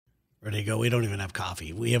Ready to go? We don't even have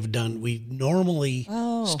coffee. We normally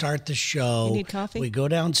start the show. You need coffee? We go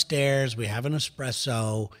downstairs. We have an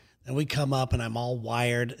espresso. Then we come up and I'm all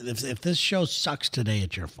wired. If this show sucks today,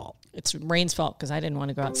 it's your fault. It's Rain's fault because I didn't want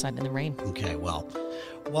to go outside in the rain. Okay, well,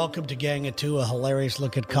 welcome to Gang of Two, a hilarious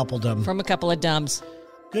look at coupledom. From a couple of dumbs.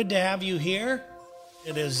 Good to have you here.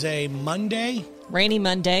 It is a Monday. Rainy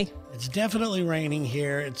Monday. It's definitely raining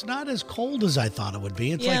here. It's not as cold as I thought it would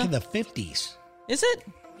be. It's like in the 50s. Is it?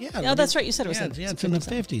 Yeah. Oh, that's right. You said it was it's in the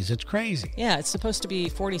 50s. It's crazy. Yeah, it's supposed to be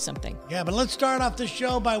 40-something. Yeah, but let's start off the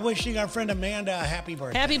show by wishing our friend Amanda a happy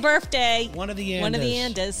birthday. Happy birthday. One of the Andas. One of the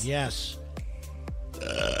Andas. Yes.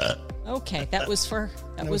 Okay, that was her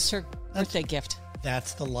birthday gift.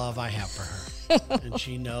 That's the love I have for her. And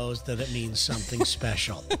she knows that it means something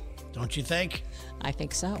special. Don't you think? I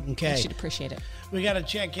think so. Okay. She'd appreciate it. We got to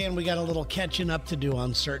check in. We got a little catching up to do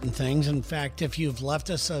on certain things. In fact, if you've left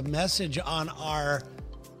us a message on our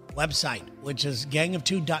website, which is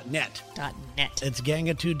gangof2.net. It's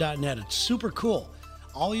gangof2.net. It's super cool.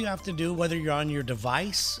 All you have to do, whether you're on your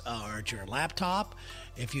device or at your laptop,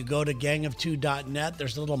 if you go to gangof2.net,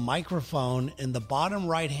 there's a little microphone in the bottom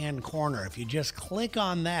right-hand corner. If you just click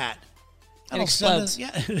on that, it explodes.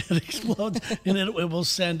 It explodes, and it will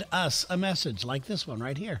send us a message like this one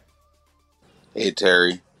right here. Hey,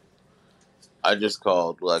 Terry. I just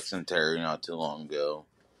called Lex and Terry not too long ago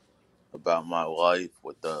about my life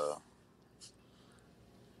with the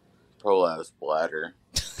prolapse bladder.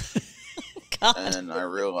 God. And I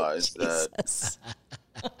realized that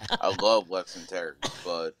I love Lex and Terry,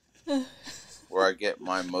 but where I get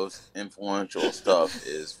my most influential stuff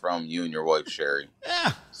is from you and your wife, Sherry.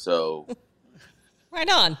 Yeah. So... Right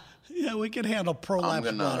on. Yeah, we can handle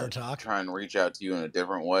prolapse bladder talk. I'm going to try and reach out to you in a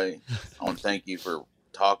different way. I want to thank you for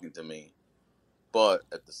talking to me. But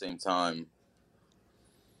at the same time...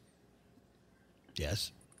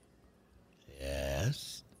 Yes.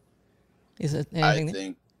 Is it anything I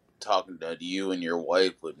think talking to you and your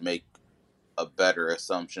wife would make a better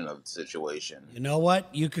assumption of the situation. You know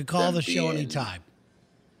what? You could call the show anytime.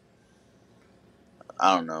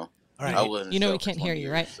 I don't know. All right. You know we can't hear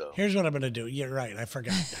you, right? So. Here's what I'm going to do. You're right. I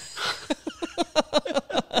forgot.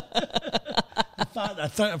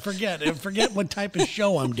 I forget what type of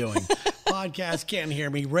show I'm doing. Podcast can't hear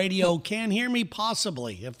me. Radio can hear me,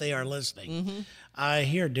 possibly, if they are listening.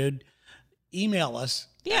 Here, dude, email us.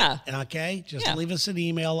 Yeah. Okay? Just leave us an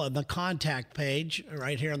email on the contact page,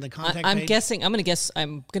 right here on the contact I'm page. guessing, I'm going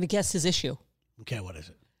to guess his issue. Okay, what is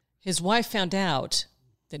it? His wife found out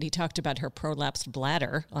that he talked about her prolapsed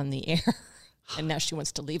bladder on the air, and now she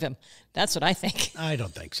wants to leave him. That's what I think. I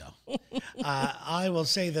don't think so. I will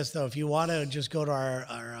say this, though. If you want to just go to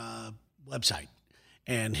our website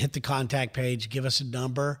and hit the contact page, give us a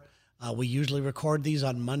number. We usually record these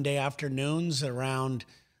on Monday afternoons around,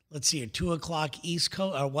 let's see, at 2 o'clock East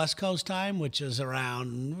Coast or West Coast time, which is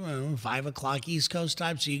around 5 o'clock East Coast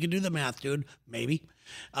time. So you can do the math, dude. Maybe.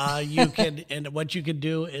 You can, and what you can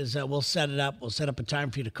do is we'll set it up. We'll set up a time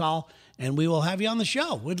for you to call, and we will have you on the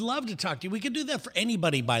show. We'd love to talk to you. We could do that for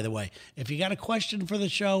anybody, by the way. If you got a question for the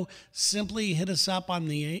show, simply hit us up on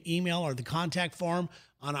the email or the contact form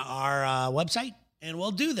on our website, and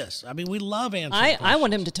we'll do this. I mean, we love answering questions. I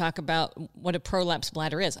want him to talk about what a prolapse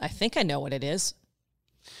bladder is. I think I know what it is.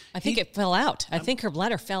 I think it fell out. I think her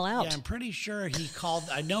bladder fell out. Yeah, I'm pretty sure he called.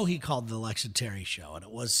 I know he called the Lex and Terry show, and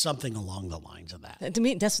it was something along the lines of that.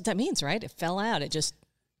 That's what that means, right? It fell out. It just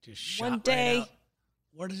shot one day. Right out.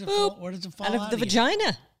 Where does it fall? Where does it fall out of the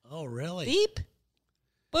vagina? Oh, really? Beep,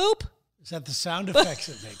 boop. Is that the sound effects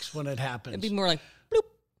it makes when it happens? It'd be more like bloop,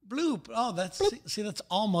 bloop. Oh, that's see, that's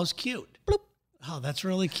almost cute. Bloop. Oh, that's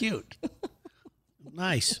really cute.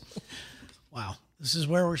 Nice. Wow. This is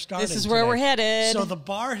where we're starting. This is where we're headed. So the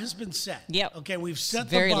bar has been set. Yep. Okay, we've set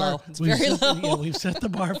it's the very bar. Low. It's very low. We've set the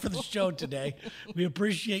bar for the show today. We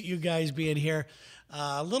appreciate you guys being here.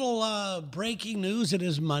 A little breaking news. It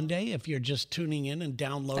is Monday. If you're just tuning in and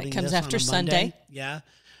downloading, that comes this after on a Monday. Sunday. Yeah.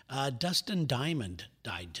 Dustin Diamond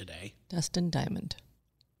died today. Dustin Diamond.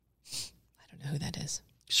 I don't know who that is.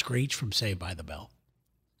 Screech from Saved by the Bell.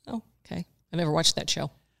 Oh, okay. I never watched that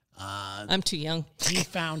show. I'm too young.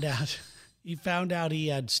 He found out he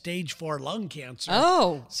had stage 4 lung cancer.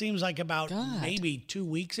 Oh. Seems like about maybe 2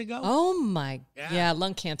 weeks ago. Oh, my. Yeah,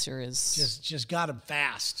 lung cancer is... Just got him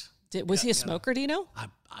fast. Was he a smoker, do you know?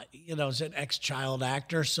 He's an ex-child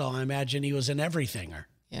actor, so I imagine he was an everythinger.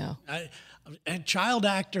 Yeah. And child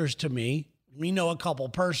actors, to me, we know a couple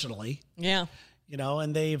personally. Yeah.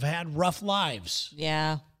 And they've had rough lives.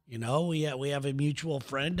 Yeah. You know, we have a mutual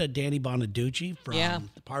friend, Danny Bonaducci from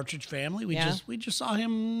the Partridge Family. We just saw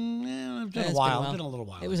him. It's been a while. It's been a little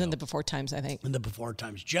while. It was in the before times, I think. In the before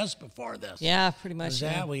times, just before this. Yeah, pretty much.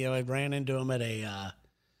 We ran into him at a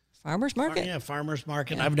farmer's market. Farmer's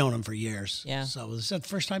market. Yeah. I've known him for years. Yeah. So was that the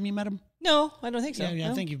first time you met him? No, I don't think so. Yeah,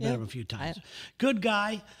 no? I think you've met him a few times. Good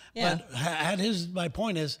guy. Yeah. But my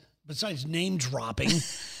point is, besides name dropping.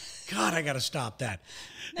 God, I got to stop that.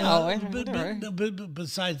 No, but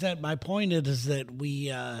besides that, my point is that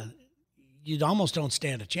you almost don't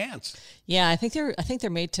stand a chance. Yeah, I think they're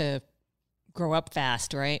made to grow up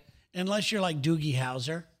fast, right? Unless you're like Doogie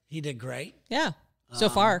Howser, he did great. Yeah, so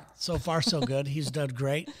far, so good. He's done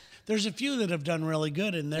great. There's a few that have done really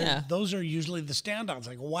good, and those are usually the standouts.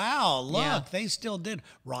 Like, wow, look, they still did.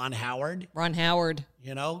 Ron Howard.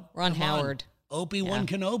 You know, Ron Howard. Obi-Wan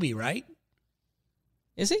Kenobi, right?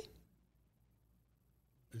 Is he?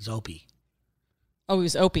 It's Opie. Oh, he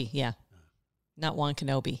was Opie, yeah. Not Juan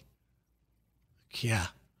Kenobi. Yeah.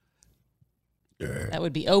 That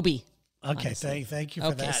would be Obi. Okay, thank you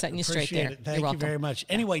for that. Okay, setting you straight there. Thank you very much.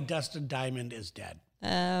 Anyway, Dustin Diamond is dead.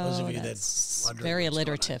 Those of you that's very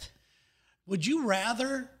alliterative. Would you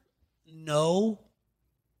rather know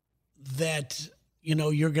that,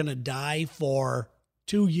 you're going to die for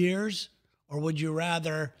 2 years, or would you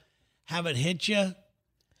rather have it hit you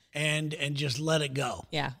and just let it go?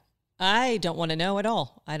 Yeah. I don't want to know at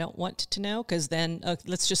all. I don't want to know, because then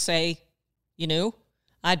let's just say you knew.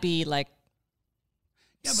 I'd be like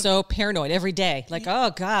so paranoid every day. Like,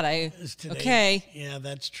 oh, God, okay. Yeah,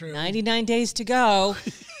 that's true. 99 days to go.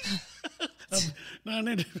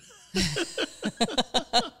 99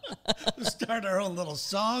 Start our own little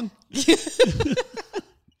song.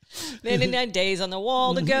 99 days on the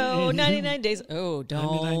wall to go. 99 days. Oh,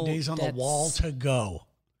 don't. 99 days on the wall to go.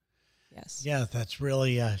 Yes. Yeah, that's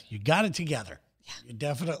really, you got it together. Yeah. You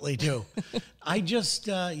definitely do. I just,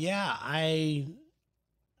 I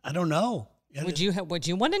don't know. Would you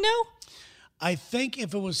want to know? I think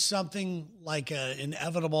if it was something like an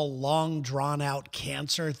inevitable, long, drawn-out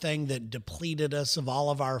cancer thing that depleted us of all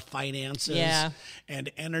of our finances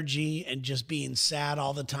and energy and just being sad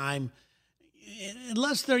all the time,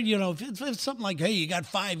 unless they're, if it's something like, hey, you got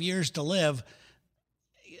 5 years to live,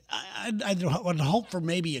 I would hope for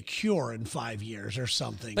maybe a cure in 5 years or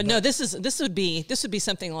something. But no, this would be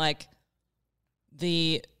something like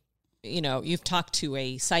you've talked to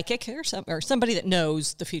a psychic or somebody that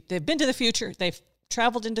knows the future. They've been to the future. They've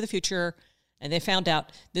traveled into the future, and they found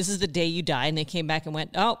out this is the day you die. And they came back and went,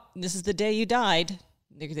 oh, this is the day you died.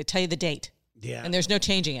 They tell you the date. Yeah. And there's no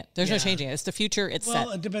changing it. There's no changing it. It's the future. It's set.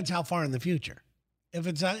 Well, it depends how far in the future. If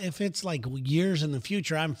it's like years in the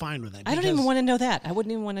future, I'm fine with it. I don't even want to know that. I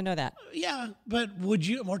wouldn't even want to know that. Yeah, but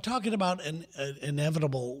we're talking about an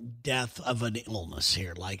inevitable death of an illness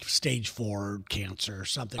here, like stage 4 cancer or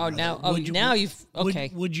something.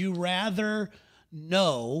 Would you rather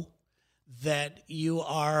know that you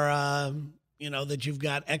are, that you've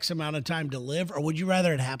got X amount of time to live, or would you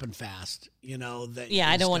rather it happen fast?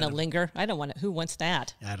 I don't want to linger. I don't want to. Who wants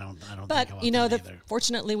that? I don't. But think I want that either.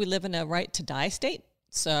 Fortunately, we live in a right to die state.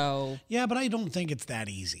 So yeah, but I don't think it's that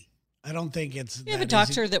easy. I don't think it's. You have a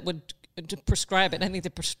doctor that would prescribe it. I think they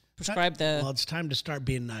prescribe the. Well, it's time to start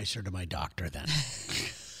being nicer to my doctor then.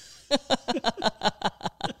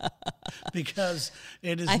 Because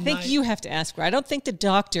it is. I think you have to ask her. I don't think the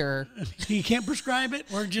doctor. He can't prescribe it.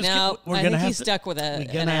 We're just. No, I think he's stuck with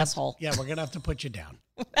an asshole. Yeah, we're gonna have to put you down.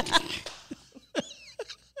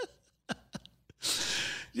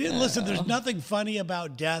 Listen, there's nothing funny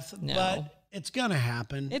about death, but it's gonna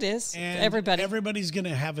happen. It is. And everybody's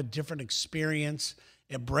gonna have a different experience.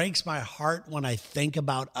 It breaks my heart when I think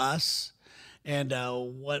about us. And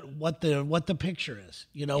what the picture is,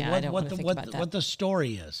 what the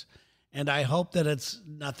story is, and I hope that it's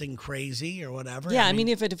nothing crazy or whatever. Yeah, I mean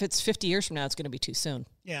if it's 50 years from now, it's going to be too soon.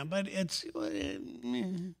 Yeah, but it's.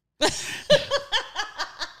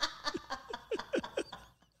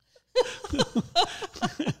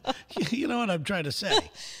 You know what I'm trying to say.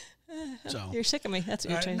 So you're sick of me. That's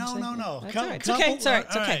what you're trying to say. No. It's okay. It's okay. It's all right.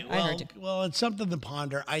 It's okay. Well, I heard you. Well, it's something to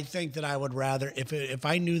ponder. I think that I would rather, if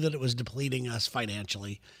I knew that it was depleting us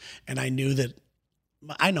financially, and I knew that,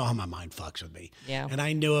 I know how my mind fucks with me. Yeah. And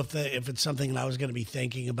I knew if it's something that I was going to be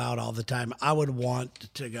thinking about all the time, I would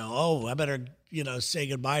want to go, oh, I better, say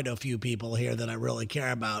goodbye to a few people here that I really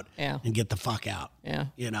care about and get the fuck out. Yeah.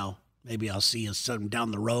 Maybe I'll see you some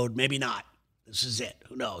down the road. Maybe not. This is it.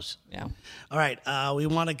 Who knows? Yeah. All right. We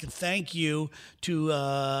want to thank you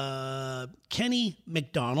to Kenny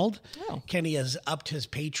McDonald. Oh. Kenny has upped his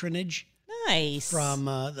patronage. Nice. from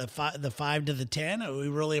the 5 to the 10. We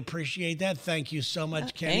really appreciate that. Thank you so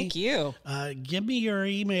much, Kenny. Thank you. Give me your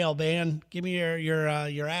email, man. Give me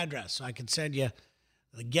your address so I can send you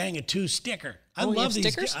the Gang of Two sticker. I you love have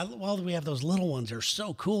these. stickers? Well, we have those little ones. They're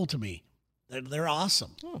so cool to me. They're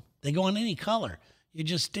awesome. Oh. They go in any color. You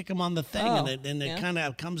just stick them on the thing, Oh, and it kind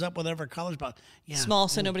of comes up with whatever colors. But yeah, Small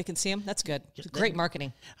so nobody can see them. That's good. Great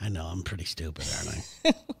marketing. I know I'm pretty stupid, aren't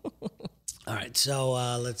I? All right, so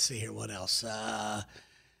let's see here. What else? Got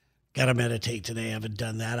to meditate today. I haven't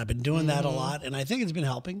done that. I've been doing that a lot, and I think it's been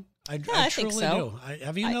helping. I think truly so. do.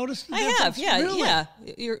 Have you noticed the I difference? have. Yeah. Really? Yeah.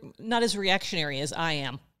 You're not as reactionary as I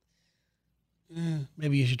am.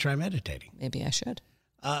 Maybe you should try meditating. Maybe I should.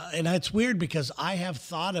 And it's weird because I have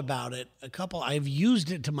thought about it I've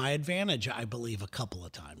used it to my advantage, I believe, a couple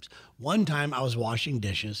of times. One time I was washing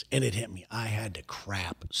dishes and it hit me. I had to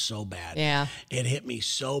crap so bad. Yeah. It hit me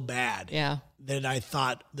so bad. Yeah. That I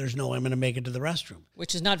thought there's no way I'm going to make it to the restroom.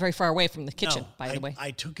 Which is not very far away from the kitchen, No, by the way.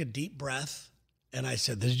 I took a deep breath and I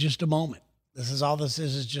said, this is just a moment. This is all this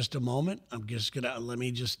is just a moment. I'm just going to let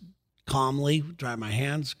me just calmly dry my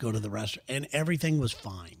hands, go to the restroom, and everything was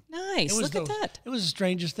fine. Nice. Look at that. It was the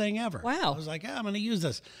strangest thing ever. Wow. I was like, I'm going to use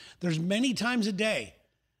this. There's many times a day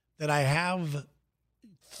that I have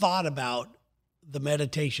thought about the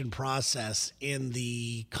meditation process in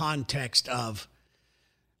the context of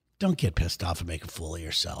don't get pissed off and make a fool of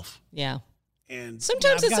yourself. Yeah. And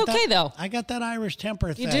Sometimes I've it's got okay, that- though. I got that Irish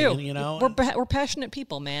temper thing. You do. You know, We're passionate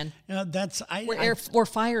people, man. We're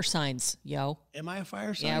fire signs, yo. Am I a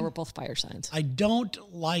fire sign? Yeah, we're both fire signs. I don't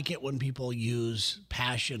like it when people use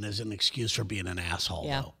passion as an excuse for being an asshole.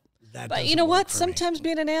 Yeah. Though. That But you doesn't know work what? for me. Sometimes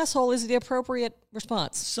being an asshole is the appropriate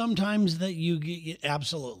response. Sometimes that you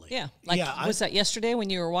absolutely. Yeah. Was that yesterday when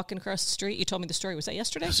you were walking across the street? You told me the story. Was that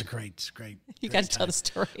yesterday? That was a great. You great got to tell time. the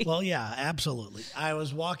story. Well, yeah, absolutely. I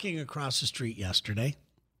was walking across the street yesterday.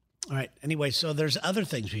 All right. Anyway, so there's other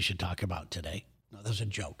things we should talk about today. No, that was a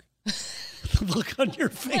joke. The look on your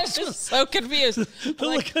face I was was so confused. the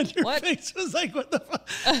look on your face was like, what the fuck?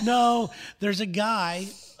 No, there's a guy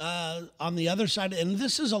on the other side, and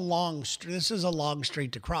this is a long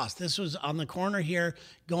street to cross. This was on the corner here,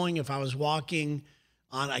 going. If I was walking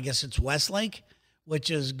on, I guess it's Westlake,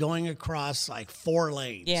 which is going across like 4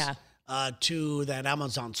 lanes. Yeah. To that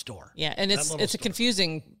Amazon store. Yeah, and it's a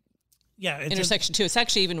confusing intersection too. It's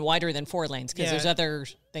actually even wider than 4 lanes because there's other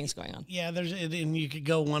things going on. Yeah, and you could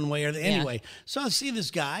go one way or the anyway. So I see this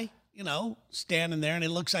guy, standing there, and it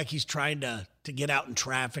looks like he's trying to get out in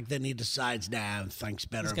traffic. Then he decides, nah, thinks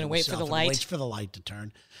better. He's going to wait for the light. Waits for the light to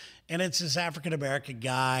turn, and it's this African American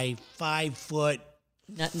guy, 5'5",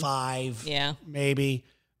 maybe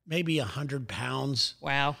 100 pounds.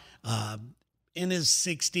 Wow. In his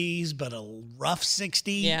 60s, but a rough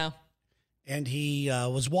 60. Yeah. And he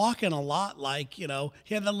was walking a lot like, he had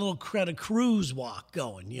that little cruise walk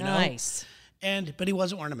going, Nice. But he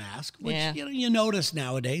wasn't wearing a mask, which, Yeah. You notice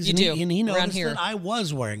nowadays. You and do. He Around noticed here. that I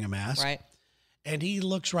was wearing a mask. Right. And he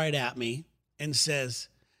looks right at me and says,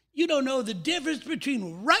 you don't know the difference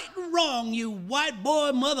between right and wrong, you white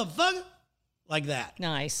boy motherfucker. Like that.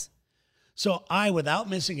 Nice. So I, without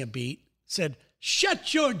missing a beat, said,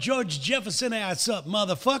 shut your George Jefferson ass up,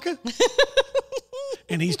 motherfucker.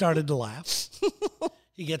 And he started to laugh.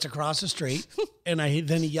 He gets across the street, and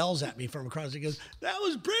then he yells at me from across. He goes, that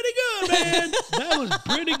was pretty good, man. That was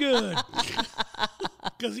pretty good.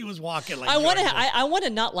 Because he was walking like I want to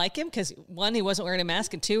not like him because 1, he wasn't wearing a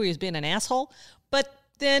mask, and 2, he was being an asshole. But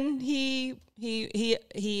then he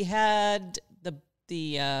had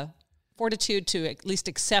the fortitude to at least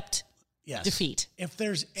accept defeat. If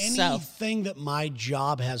there's anything that my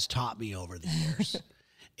job has taught me over the years,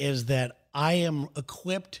 is that I am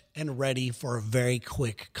equipped and ready for a very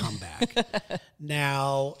quick comeback.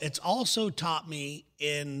 Now, it's also taught me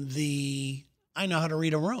I know how to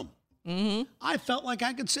read a room. Mm-hmm. I felt like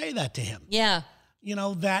I could say that to him. Yeah.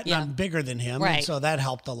 I'm bigger than him, right. and so that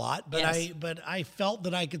helped a lot. But yes. I felt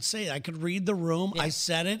that I could say it. I could read the room. Yeah. I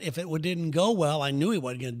said it. If it didn't go well, I knew he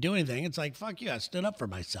wasn't going to do anything. It's like, fuck you. I stood up for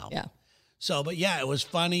myself. Yeah. So, but yeah, it was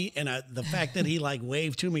funny, and the fact that he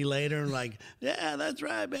waved to me later and yeah, that's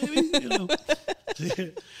right, baby.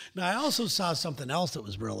 Now, I also saw something else that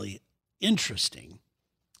was really interesting,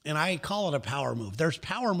 and I call it a power move. There's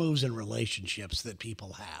power moves in relationships that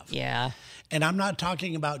people have. Yeah. And I'm not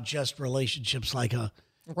talking about just relationships like a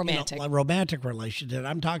romantic relationship.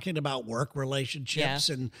 I'm talking about work relationships,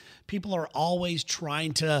 and people are always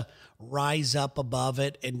trying to rise up above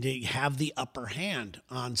it and to have the upper hand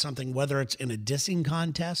on something, whether it's in a dissing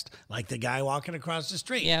contest, like the guy walking across the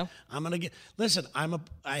street. Yeah. Listen,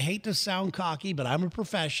 I hate to sound cocky, but I'm a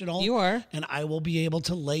professional. You are. And I will be able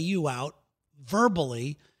to lay you out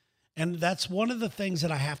verbally. And that's one of the things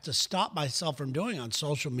that I have to stop myself from doing on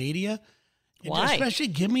social media. Why? Especially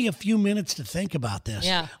give me a few minutes to think about this.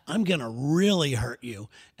 Yeah. I'm going to really hurt you.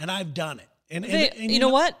 And I've done it. And You know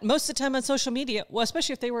what? Most of the time on social media, well,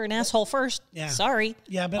 especially if they were an asshole first, sorry.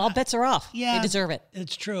 Yeah, but all bets are off. Yeah, they deserve it.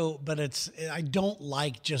 It's true, but I don't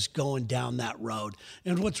like just going down that road.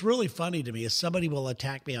 And what's really funny to me is somebody will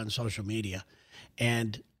attack me on social media,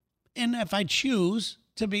 and if I choose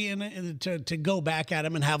to be to go back at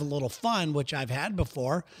them and have a little fun, which I've had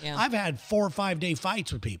before, I've had 4 or 5 day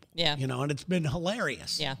fights with people. Yeah, and it's been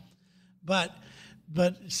hilarious. Yeah, But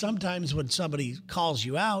sometimes when somebody calls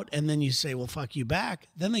you out and then you say, well, fuck you back,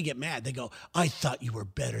 then they get mad. They go, I thought you were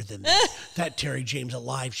better than that. That Terry James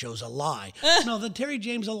Alive show's a lie. No, the Terry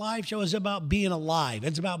James Alive show is about being alive.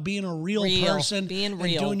 It's about being a real person. Being and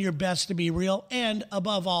real. doing your best to be real. And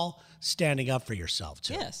above all, standing up for yourself,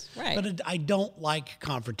 too. Yes, right. But I don't like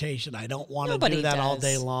confrontation. I don't want to Nobody do that all does.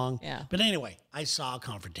 day long. Yeah. But anyway, I saw a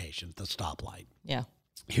confrontation at the stoplight. Yeah.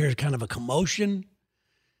 Here's kind of a commotion.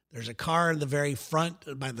 There's a car in the very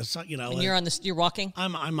front by the sun, And you're walking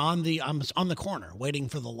I'm on the corner waiting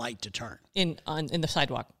for the light to turn. in the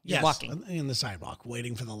sidewalk. You're walking. In the sidewalk,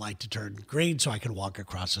 waiting for the light to turn green so I can walk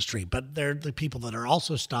across the street. But they're the people that are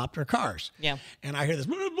also stopped are cars. Yeah. And I hear this.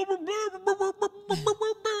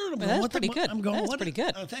 That's pretty good. I'm going, That's pretty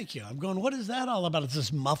good. Oh, thank you. I'm going, what is that all about? It's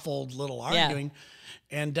this muffled little arguing.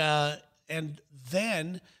 And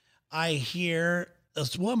then I hear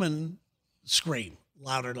this woman scream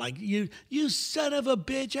louder, like, you son of a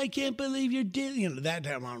bitch, I can't believe you did. That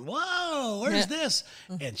time on, whoa, where's this?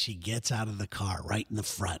 And she gets out of the car right in the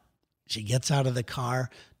front. She gets out of the car,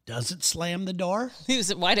 doesn't slam the door. Leaves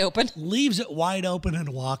it wide open. Leaves it wide open and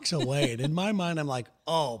walks away. And in my mind, I'm like,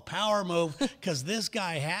 oh, power move, because this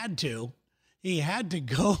guy had to. He had to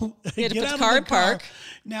go He had to get put out the car of the in car. park.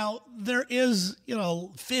 Now, there is,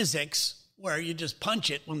 physics where you just punch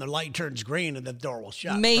it when the light turns green and the door will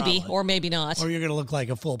shut. Maybe, probably. or maybe not. Or you're going to look like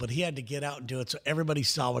a fool. But he had to get out and do it so everybody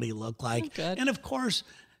saw what he looked like. Good. And of course,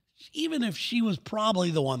 even if she was probably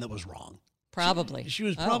the one that was wrong. Probably. She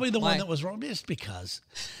was probably the one why? that was wrong just because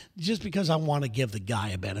I want to give the guy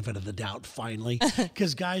a benefit of the doubt finally,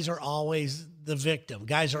 because guys are always the victim.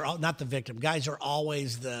 Guys are not the victim. Guys are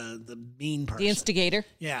always the mean person. The instigator.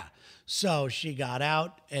 Yeah. So she got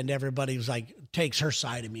out and everybody was like, takes her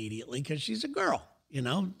side immediately because she's a girl,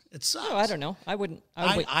 it sucks. Oh, I don't know. I wouldn't.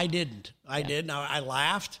 I didn't. I did. Now I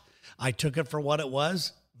laughed. I took it for what it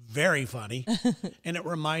was. Very funny. And it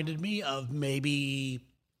reminded me of maybe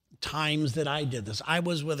times that I did this. I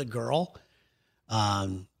was with a girl. What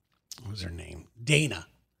was her name? Dana.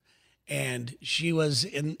 And she was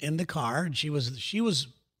in the car, and she was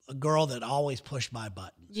a girl that always pushed my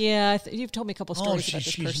buttons. Yeah, you've told me a couple stories about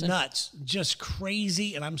this she's person. Nuts, just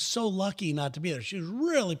crazy, and I'm so lucky not to be there. She was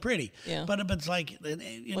really pretty, Yeah. but it's like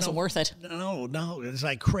Wasn't worth it. No, it's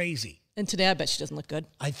like crazy. And today I bet she doesn't look good.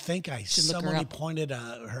 I think look her somebody up. pointed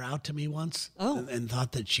her out to me once, Oh. and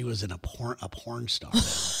thought that she was in a porn star.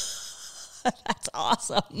 That's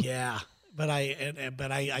awesome. Yeah. But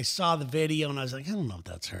I saw the video and I was like, I don't know if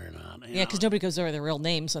that's her or not. Yeah, because nobody goes over their real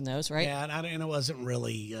names on those, right? Yeah, and it wasn't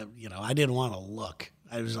really, I didn't want to look.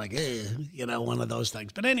 I was like, one of those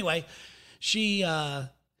things. But anyway, she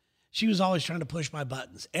was always trying to push my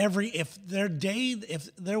buttons. If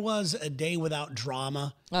there was a day without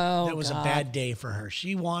drama, that was God. a bad day for her.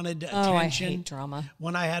 She wanted attention. Oh, I hate drama.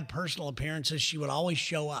 When I had personal appearances, she would always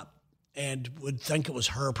show up and would think it was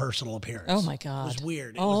her personal appearance. Oh, my God. It was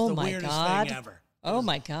weird. It Oh, was the my weirdest God. thing ever. Oh,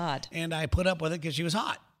 my God. And I put up with it because she was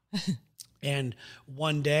hot. And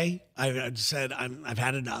one day I said, I've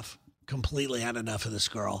had enough, completely had enough of this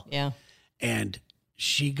girl. Yeah. And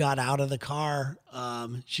she got out of the car.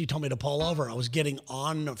 She told me to pull over. I was getting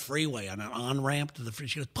on the freeway, on an on-ramp to the freeway.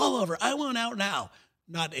 She goes, pull over. I want out now.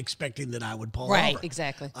 Not expecting that I would pull over. Right,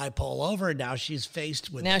 exactly. I pull over, and now she's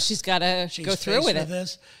faced with Now this. she's got to go through faced with it.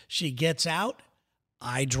 This. She gets out.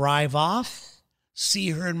 I drive off. See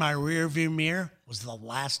her in my rearview mirror. Was the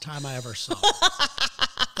last time I ever saw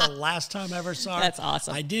her. The last time I ever saw her. That's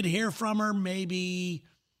awesome. I did hear from her maybe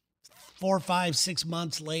 4, 5, 6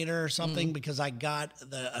 months later or something because I got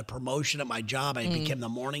a promotion at my job. I became the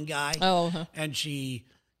morning guy. Oh, uh-huh. And she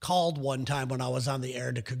called one time when I was on the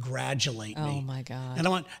air to congratulate me. Oh, my God. And I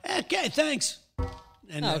went, okay, thanks.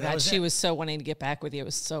 And Oh, that God. was She it. was so wanting to get back with you. It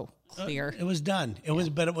was so clear. It was done.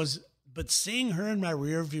 But seeing her in my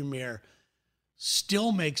rearview mirror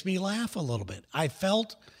still makes me laugh a little bit. I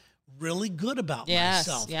felt really good about Yes,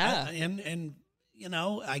 myself. yeah. And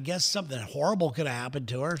I guess something horrible could have happened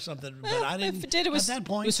to her, but I didn't. If it did, it was, at that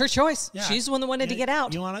point. it was her choice. Yeah. She's the one that wanted to get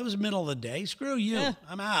out. You know, it was the middle of the day. Screw you. Yeah.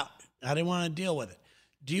 I'm out. I didn't want to deal with it.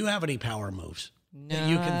 Do you have any power moves that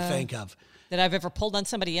you can think of? That I've ever pulled on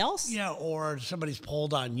somebody else? Yeah, or somebody's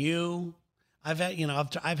pulled on you. I've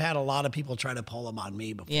had a lot of people try to pull them on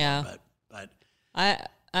me before. Yeah. But I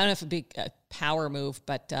don't know if it'd be a power move,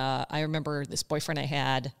 but I remember this boyfriend I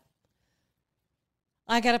had.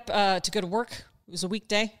 I got up to go to work. It was a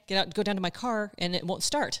weekday. Go down to my car, and it won't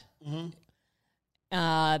start. Mm-hmm.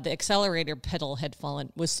 The accelerator pedal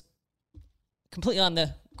was completely on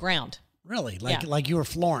the ground. Really? Like you were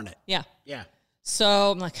flooring it? Yeah. Yeah.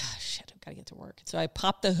 So I'm like, oh, shit, I've got to get to work. So I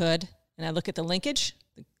pop the hood, and I look at the linkage,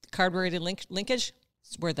 the carburetor linkage,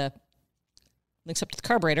 where the links up to the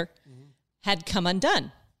carburetor, had come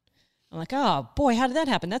undone. I'm like, oh, boy, how did that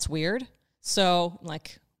happen? That's weird. So I'm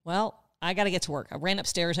like, well, I got to get to work. I ran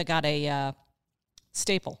upstairs. I got a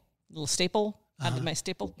little staple out of my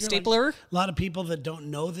stapler. Like, a lot of people that don't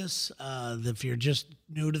know this, if you're just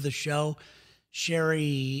new to the show,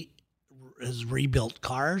 Sherry has rebuilt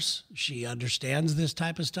cars. She understands this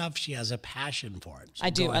type of stuff. She has a passion for it. So I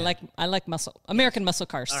do. I like American muscle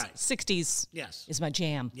cars. All right. 60s is my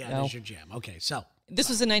jam. Yeah, that's your jam. Okay, so. This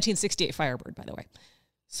was a 1968 Firebird, by the way.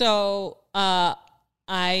 So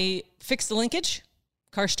I fixed the linkage.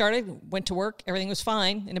 Car started, went to work. Everything was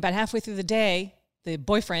fine. And about halfway through the day, the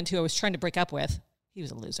boyfriend who I was trying to break up with, he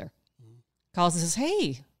was a loser, calls and says,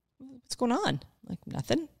 hey, what's going on? I'm like,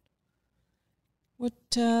 nothing.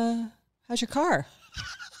 How's your car?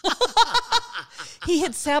 He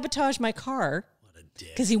had sabotaged my car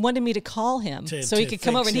because he wanted me to call him so he could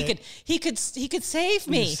come over and he could save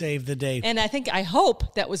me. Save the day. And I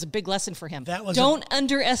hope that was a big lesson for him. Don't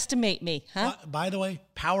underestimate me, huh? By the way,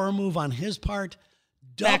 power move on his part.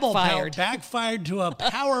 Backfired to a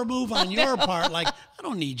power move on your part. Like, I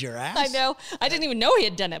don't need your ass. I know. I didn't even know he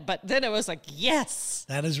had done it, but then it was like, yes.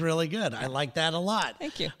 That is really good. I like that a lot.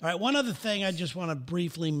 Thank you. All right. One other thing I just want to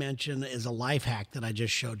briefly mention is a life hack that I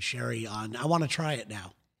just showed Sherry on. I want to try it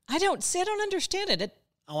now. I don't understand it.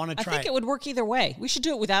 I want to try it. I think it would work either way. We should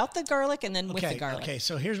do it without the garlic and then with the garlic. Okay,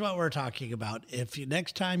 so here's what we're talking about.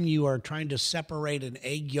 Next time you are trying to separate an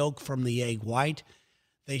egg yolk from the egg white,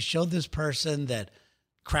 they showed this person that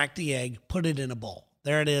cracked the egg, put it in a bowl.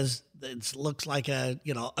 There it is. It looks like a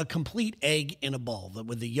complete egg in a bowl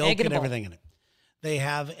with the yolk and everything in it. They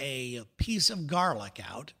have a piece of garlic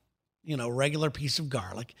out, regular piece of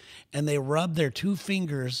garlic, and they rub their 2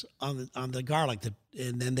 fingers on the garlic,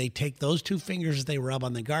 and then they take those 2 fingers they rub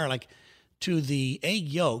on the garlic to the egg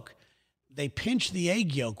yolk. They pinch the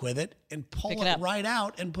egg yolk with it and pull it right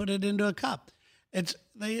out and put it into a cup.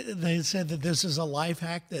 They said that this is a life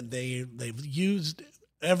hack that they've used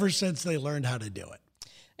ever since they learned how to do it.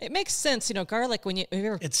 It makes sense, garlic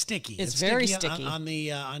it's sticky. It's very sticky on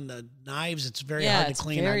the knives. It's very hard to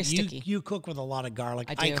clean. Very sticky. You cook with a lot of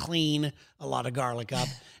garlic. I do. I clean a lot of garlic up,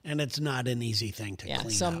 and it's not an easy thing to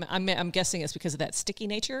clean. So up. I'm guessing it's because of that sticky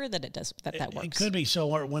nature that it does that works. It could be. So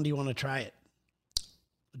when do you want to try it?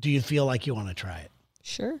 Do you feel like you want to try it?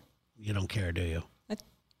 Sure. You don't care, do you?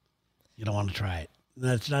 You don't want to try it.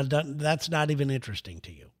 That's not done. That's not even interesting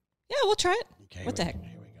to you. Yeah, we'll try it. Okay. What the heck?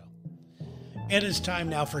 Here we go. It is time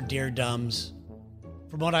now for Dear Dumbs.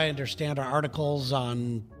 From what I understand, our articles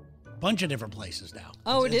on a bunch of different places now.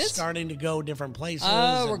 Oh, it's starting to go different places.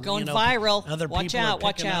 Oh, we're going viral. Other watch people out,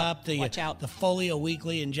 are picking watch out, up. watch out. The Folio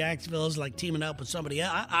Weekly in Jacksonville is like teaming up with somebody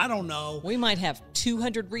else. I don't know. We might have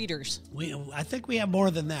 200 readers. I think we have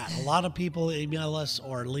more than that. A lot of people email us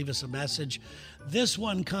or leave us a message. This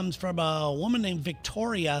one comes from a woman named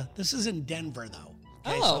Victoria. This is in Denver, though.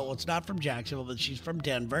 Okay, so it's not from Jacksonville, but she's from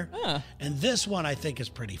Denver. And this one I think is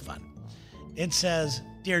pretty fun. It says,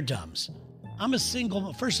 Dear Dumbs, I'm a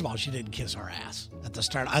single... First of all, she didn't kiss our ass at the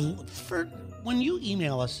start. When you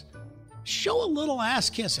email us, show a little ass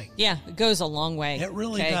kissing. Yeah, it goes a long way. It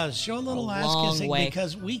really does. Show a little ass kissing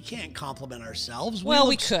because we can't compliment ourselves. Well,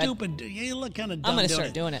 we could. Stupid. You look kind of dumb. I'm going to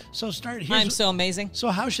start doing it. So start here. I'm so amazing. So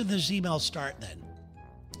how should this email start then?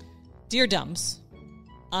 Dear Dumbs,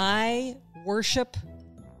 I worship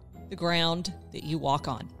the ground that you walk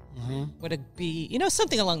on. Would it be,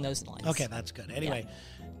 something along those lines? Okay, that's good. Anyway,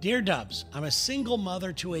 Dear Dubs, I'm a single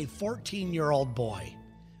mother to a 14-year-old boy.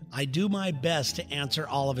 I do my best to answer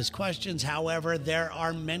all of his questions. However, there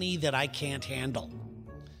are many that I can't handle.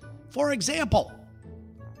 For example,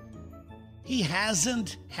 he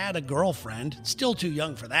hasn't had a girlfriend, still too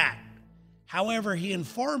young for that. However, he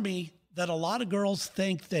informed me that a lot of girls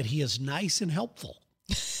think that he is nice and helpful.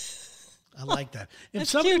 I like that. If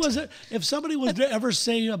somebody was to ever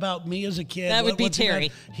say about me as a kid, that would be Terry.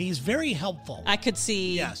 He's very helpful. I could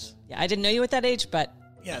see. Yes. Yeah, I didn't know you at that age, but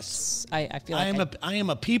Yes. I feel like I am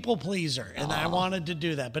a people pleaser, and I wanted to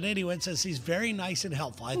do that. But anyway, it says he's very nice and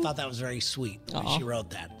helpful. I thought that was very sweet the way she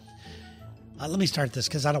wrote that. Let me start this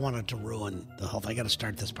because I don't want it to ruin the whole thing. I got to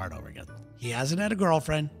start this part over again. He hasn't had a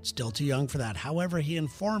girlfriend, still too young for that. However, he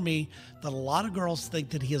informed me that a lot of girls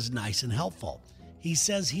think that he is nice and helpful. He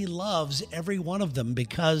says he loves every one of them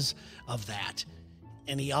because of that.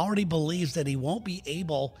 And he already believes that he won't be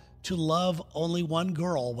able to love only one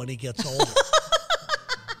girl when he gets older.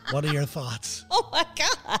 What are your thoughts? oh my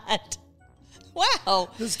God. Wow.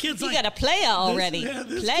 This kid's you like, got a player already.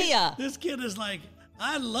 This kid is like,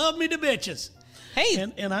 I love me to bitches. Hey.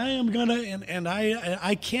 And I am gonna and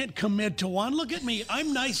I can't commit to one. Look at me.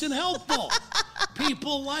 I'm nice and helpful.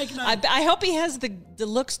 People like nice. I hope he has the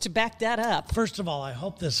looks to back that up. First of all, I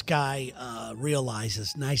hope this guy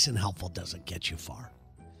realizes nice and helpful doesn't get you far.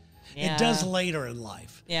 Yeah. It does later in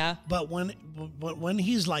life. Yeah. But when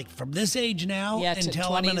he's like from this age now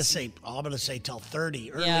until I'm gonna say till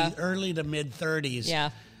 30, early to mid 30s. Yeah.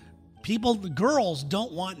 Girls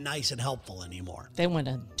don't want nice and helpful anymore. They want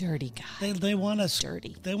a dirty guy. They want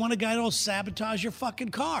dirty. They want a guy that'll sabotage your fucking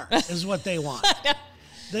car. Is what they want.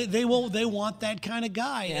 They want that kind of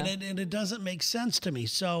guy, and it doesn't make sense to me.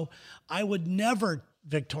 So I would never,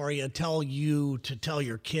 Victoria, tell you to tell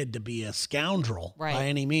your kid to be a scoundrel by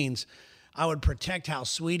any means. I would protect how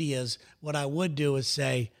sweet he is. What I would do is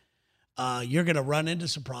say, you're going to run into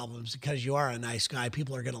some problems because you are a nice guy.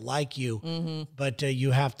 People are going to like you, but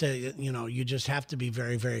you have to, you just have to be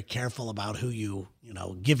very, very careful about who you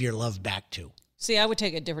give your love back to. See, I would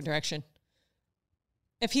take a different direction.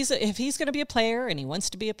 If he's going to be a player and he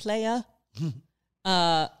wants to be a player,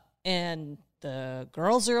 and the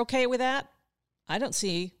girls are okay with that, I don't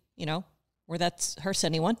see, where that hurts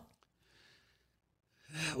anyone.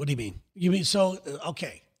 What do you mean? You mean so?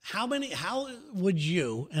 Okay. How would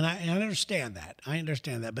you, and I understand that,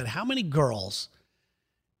 but how many girls,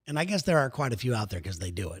 and I guess there are quite a few out there because they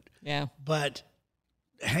do it. Yeah. But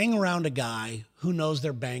hang around a guy who knows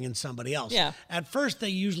they're banging somebody else. Yeah. At first they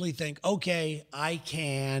usually think, okay,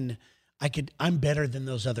 I'm better than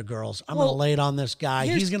those other girls. I'm going to lay it on this guy.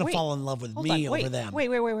 He's going to fall in love with me over them.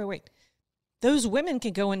 Wait. Those women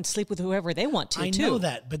can go and sleep with whoever they want to, too. I know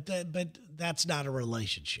that, but that's not a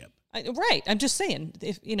relationship. Right. I'm just saying,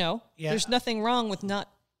 there's nothing wrong with not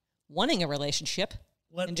wanting a relationship.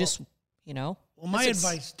 Well, my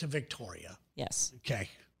advice to Victoria. Yes. Okay.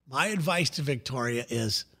 My advice to Victoria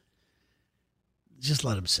is just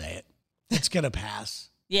let him say it. It's going to pass.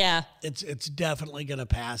 Yeah. It's definitely going to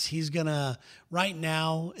pass. He's going to, right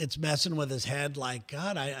now, it's messing with his head like,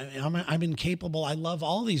 God, I'm incapable. I love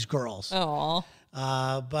all these girls. Oh.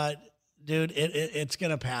 But, dude, it's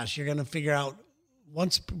going to pass. You're going to figure out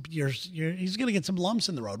once he's going to get some lumps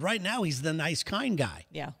in the road. Right now, he's the nice, kind guy.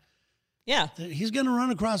 Yeah. Yeah. He's going to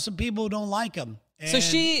run across some people who don't like him. So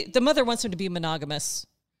the mother wants him to be monogamous,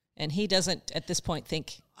 and he doesn't at this point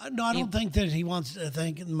think. No, I don't think that he wants to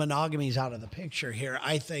think monogamy's out of the picture here.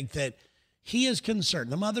 I think that he is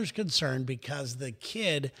concerned. The mother's concerned because the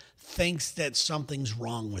kid thinks that something's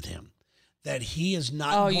wrong with him. That he is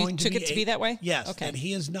not going to be... Oh, you took it to be that way? Yes. Okay. That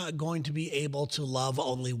he is not going to be able to love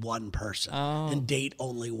only one person and date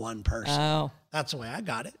only one person. Oh. That's the way I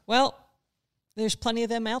got it. Well, there's plenty of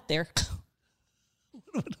them out there.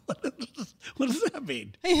 What does that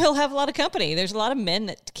mean? Hey, he'll have a lot of company. There's a lot of men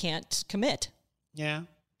that can't commit. Yeah.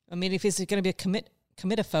 I mean, if he's going to be a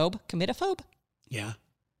commitophobe? Yeah.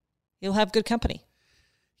 He'll have good company.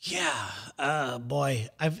 Yeah. Boy,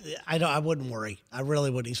 I wouldn't worry. I really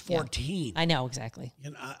wouldn't. He's 14. Yeah, I know, exactly.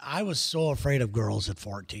 I was so afraid of girls at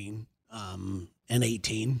 14 and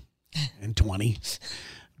 18 and 20.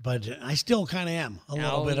 But I still kind of am a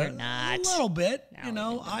little bit. You're not. A little bit.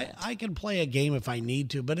 No, I can play a game if I need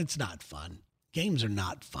to, but it's not fun. Games are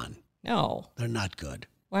not fun. No. They're not good.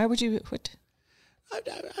 Why would you? What?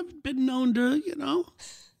 I've been known to,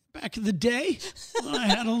 back in the day when I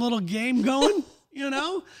had a little game going,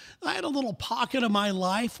 I had a little pocket of my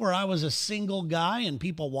life where I was a single guy and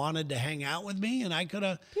people wanted to hang out with me, and I could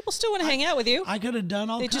have. People still want to hang out with you. I could have done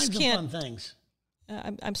all kinds of fun things.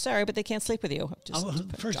 I'm sorry, but they can't sleep with you.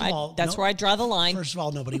 First of all, that's where I draw the line. First of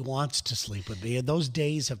all, nobody wants to sleep with me. Those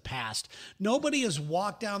days have passed. Nobody has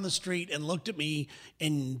walked down the street and looked at me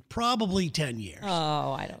in probably 10 years.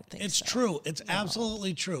 Oh, I don't think it's so. true. It's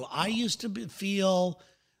absolutely true. I used to feel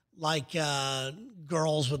like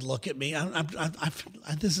girls would look at me.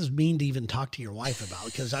 This is mean to even talk to your wife about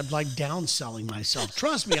because I'm like downselling myself.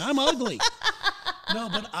 Trust me, I'm ugly. No,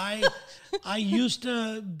 but I used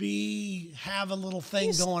to have a little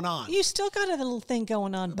thing going on. You still got a little thing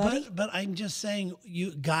going on, buddy. But I'm just saying,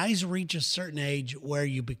 guys reach a certain age where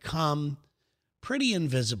you become pretty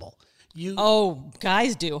invisible. Oh,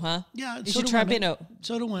 guys do, huh? Yeah, You should try being a...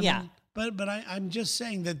 So do women. Yeah. But I'm just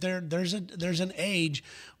saying that there's an age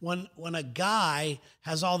when a guy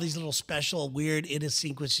has all these little special weird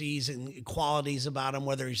idiosyncrasies and qualities about him,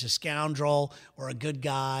 whether he's a scoundrel or a good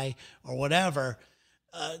guy or whatever.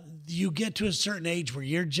 You get to a certain age where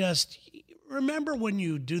you're just... Remember when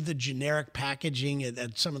you do the generic packaging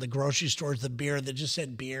at some of the grocery stores, the beer that just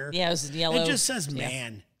said beer? Yeah, it was yellow. It just says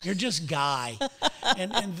man. You're just guy.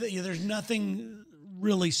 and there's nothing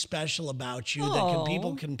really special about you that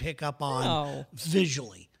people can pick up on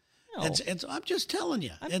visually. No. I'm just telling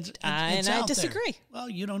you. It's I out disagree. There. Well,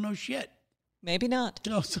 you don't know shit. Maybe not.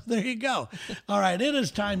 No, so there you go. All right, it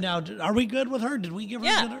is time now. Are we good with her? Did we give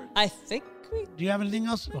her a good... I think we... Do you have anything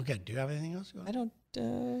else? Okay, do you have anything else? I don't...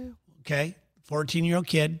 Okay, 14-year-old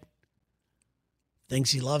kid thinks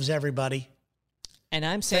he loves everybody. And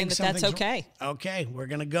I'm saying that's okay. Okay, we're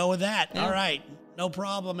going to go with that. Yeah. All right, no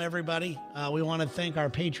problem, everybody. We want to thank our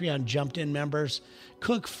Patreon jumped-in members,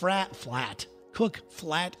 Cook, Flat,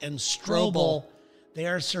 and Strobel. They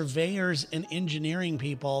are surveyors and engineering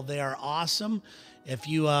people. They are awesome. If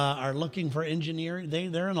you are looking for engineering,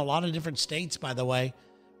 they're in a lot of different states, by the way.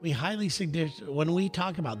 We highly suggest, when we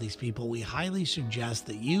talk about these people, we highly suggest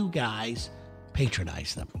that you guys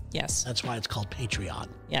patronize them. Yes. That's why it's called Patreon.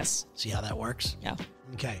 Yes. See how that works? Yeah.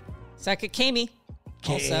 Okay. Psychic Kami.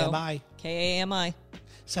 K-A-M-I. K-A-M-I.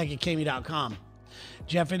 PsychicKami.com.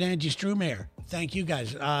 Jeff and Angie Strumayer. Thank you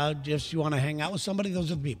guys. Just you want to hang out with somebody,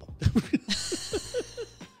 those are the people.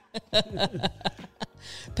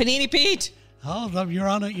 Panini Pete. Oh,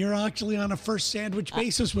 you're actually on a first sandwich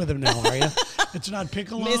basis with him now, are you? It's not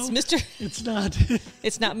Piccolo. Mr. It's not.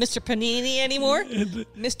 It's not Mr. Panini anymore.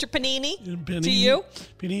 Mr. Panini. To you.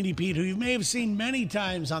 Panini Pete, who you may have seen many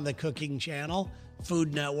times on the Cooking Channel,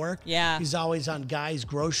 Food Network. Yeah. He's always on Guys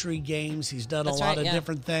Grocery Games. He's done That's a lot right, of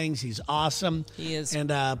different things. He's awesome. He is And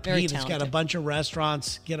very Pete has got a talented. bunch of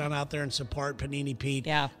restaurants. Get on out there and support Panini Pete.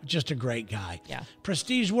 Yeah. Just a great guy. Yeah.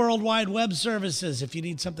 Prestige Worldwide Web Services. If you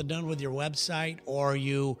need something done with your website or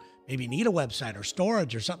you maybe need a website or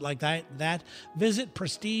storage or something like that visit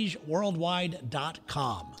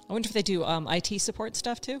prestigeworldwide.com. I wonder if they do IT support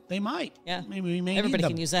stuff too. They might. Yeah. Maybe we may Everybody need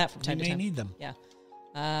them. can use that from time to time. We may need them. Yeah.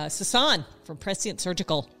 Sasan from Prescient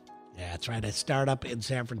Surgical. Yeah, that's right. A startup in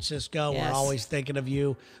San Francisco. Yes. We're always thinking of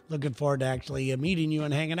you. Looking forward to actually meeting you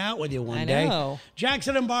and hanging out with you one day. I know.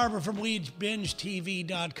 Jackson and Barbara from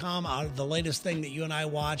BingeTV.com. The latest thing that you and I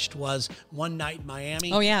watched was One Night in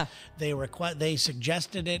Miami. Oh, yeah. They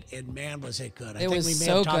suggested it, and man, was it good. I think was we may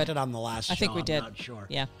so have talked good. it on the last show. I think we did. I'm not sure.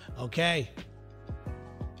 Yeah. Okay.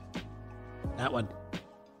 That one.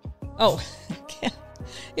 Oh,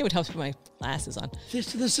 it would help with my glasses on.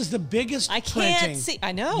 This is the biggest I can't printing. see.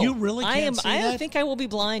 I know. You really can't see I that? think I will be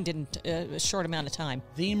blind in a short amount of time.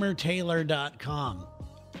 ThemerTaylor.com.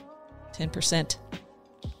 10%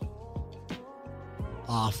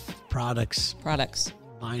 Off products.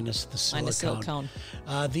 Minus the silicone. Minus silicone.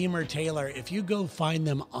 Themer Taylor, if you go find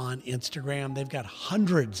them on Instagram, they've got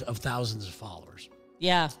hundreds of thousands of followers.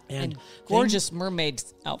 Yeah. And And gorgeous mermaid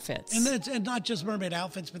outfits. And not just mermaid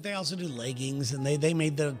outfits, but they also do leggings, and they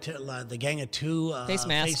made the Gang of Two Face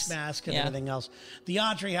masks. mask and Yeah. everything else. The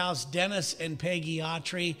Autry House, Dennis and Peggy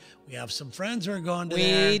Autry. We have some friends who are going to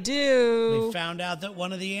there. We do. We found out that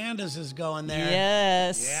one of the Andas is going there.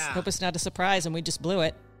 Yes. Yeah. Hope it's not a surprise and we just blew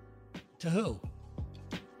it. To who?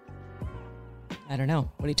 I don't know.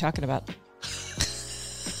 What are you talking about?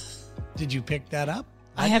 Did you pick that up?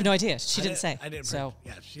 I have no idea. She didn't say. I didn't. So,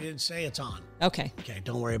 Yeah, she didn't say it's on. okay. Okay,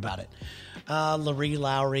 don't worry about it. Laree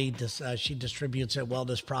Lowry, she distributes a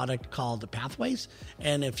wellness product called Pathways.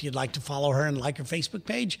 And if you'd like to follow her and like her Facebook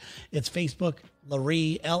page, it's Facebook,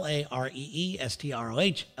 Laree,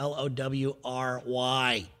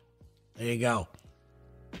 LareeStrohLowry. There you go.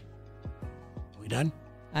 We done?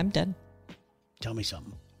 I'm done. Tell me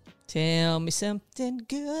something. Tell me something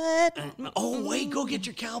good. Oh, wait, go get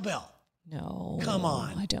your cowbell. No. Come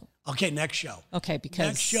on. I don't. Okay, next show. Okay, because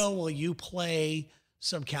Next show, will you play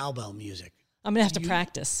some cowbell music? I'm going to have to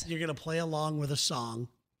practice. You're going to play along with a song.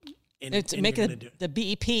 And, It's and make you're it gonna do the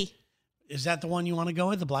BEP. Is that the one you want to go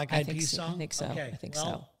with, the Black Eyed think Peas so. song? I think so. Okay. I think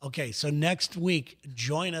so. Okay, so next week,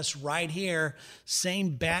 join us right here.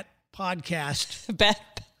 Same Bat podcast,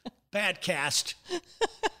 Batcast.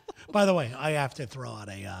 By the way, I have to throw out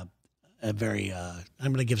a very, I'm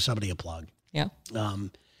going to give somebody a plug. Yeah.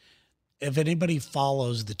 If anybody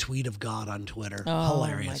follows the Tweet of God on Twitter,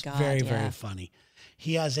 hilarious, my God, very, yeah. very funny.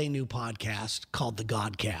 He has a new podcast called The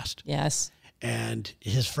Godcast. Yes. And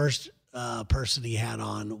his first person he had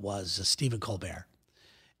on was Stephen Colbert.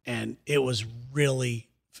 And it was really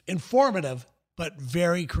informative, but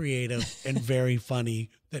very creative and very funny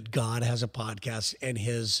that God has a podcast and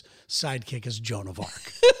his sidekick is Joan of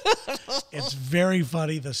Arc. It's very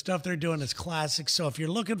funny. The stuff they're doing is classic. So if you're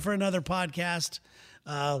looking for another podcast,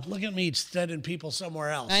 look at me sending people somewhere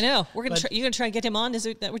else. I know. You're gonna try and get him on. Is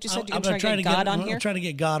that what you said? You're gonna try to get God on here. I'm trying to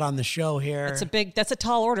get God on the show here. That's a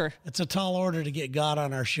tall order. It's a tall order to get God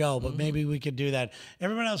on our show, but maybe we could do that.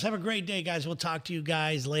 Everyone else, have a great day, guys. We'll talk to you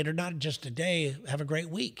guys later. Not just today. Have a great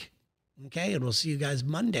week. Okay, and we'll see you guys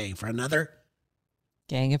Monday for another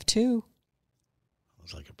Gang of Two. It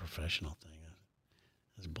was like a professional thing.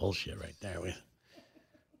 That's bullshit right there.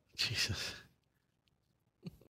 Jesus.